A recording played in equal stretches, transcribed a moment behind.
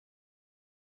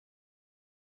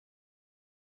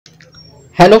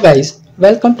Hello guys,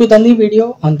 welcome to the new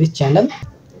video on this channel.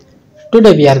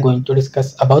 Today we are going to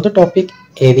discuss about the topic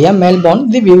Aria Melbourne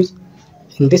Reviews.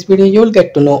 In this video you will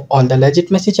get to know all the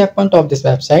legitimacy checkpoint of this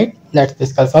website. Let's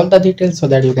discuss all the details so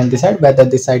that you can decide whether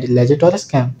this site is legit or a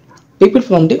scam. People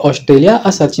from the Australia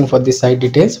are searching for this site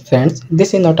details. Friends,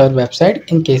 this is not our website.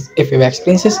 In case if you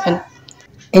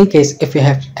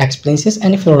have experiences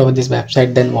any fraud over this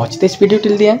website, then watch this video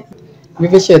till the end. We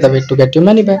will share the way to get your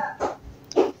money back.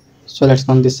 So let's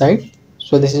go on this site.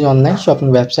 So this is online shopping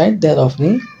website. They are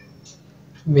offering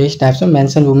various types of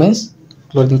men's and women's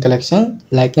clothing collection,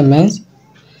 like a men's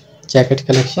jacket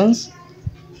collections,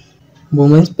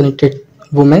 women's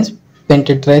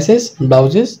printed dresses,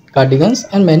 blouses, cardigans,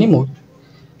 and many more.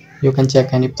 You can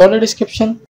check any product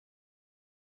description,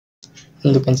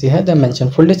 and you can see here they mention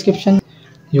full description.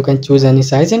 You can choose any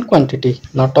size and quantity.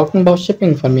 Now talking about shipping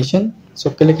information, so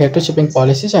click here to shipping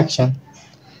policy section.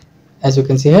 As you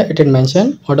can see here, it is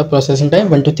mentioned order processing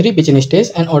time 1 to 3 business days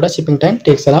and order shipping time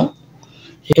takes around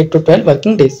 8 to 12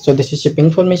 working days. So this is shipping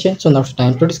information. So now it's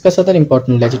time to discuss other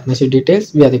important legitimacy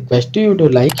details. We are requesting you to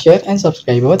like, share and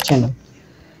subscribe our channel.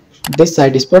 This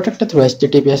site is protected through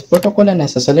HTTPS protocol and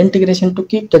SSL integration to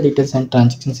keep the details and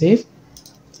transactions safe.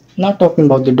 Now talking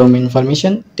about the domain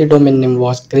information, the domain name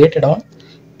was created on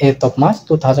 8th of March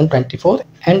 2024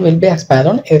 and will be expired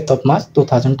on 8th of March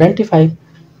 2025.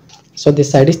 So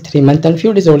this site is 3 months and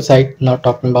few days old site. Now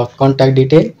talking about contact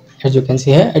detail, as you can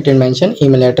see here, it will mention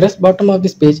email address bottom of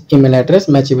this page. Email address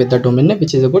matches with the domain name,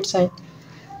 which is a good sign.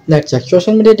 Let's check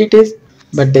social media details,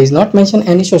 but there is not mention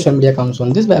any social media accounts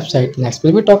on this website. Next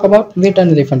we will talk about return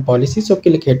and refund policy. So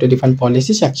click here to refund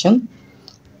policy section.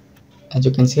 As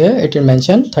you can see here, it will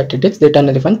mention 30 days return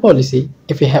and refund policy.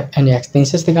 If you have any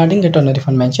experiences regarding return and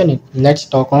refund, mention it. Let's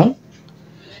talk on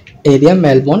Aria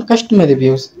Melbourne customer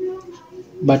reviews,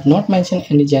 but not mention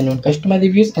any genuine customer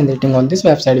reviews and rating on this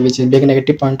website, which is big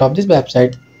negative point of this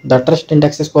website. The trust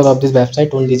index score of this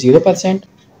website only 0%,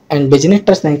 and business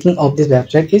trust ranking of this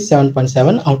website is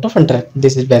 7.7 out of 100.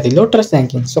 This is very low trust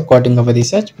ranking. So according to our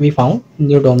research, we found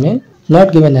new domain,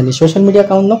 not given any social media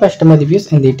account, no customer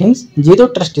reviews and ratings, 0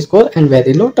 trust score and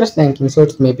very low trust ranking. So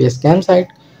it may be a scam site.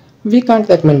 We can't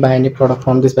recommend buy any product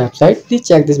from this website. Please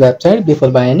check this website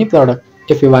before buy any product.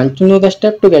 If you want to know the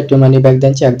step to get your money back,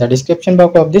 then check the description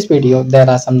box of this video. There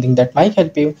are something that might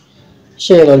help you.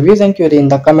 Share your views and query in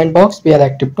the comment box. We are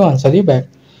active to answer you back.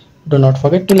 Do not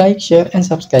forget to like, share and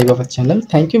subscribe our channel.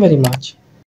 Thank you very much.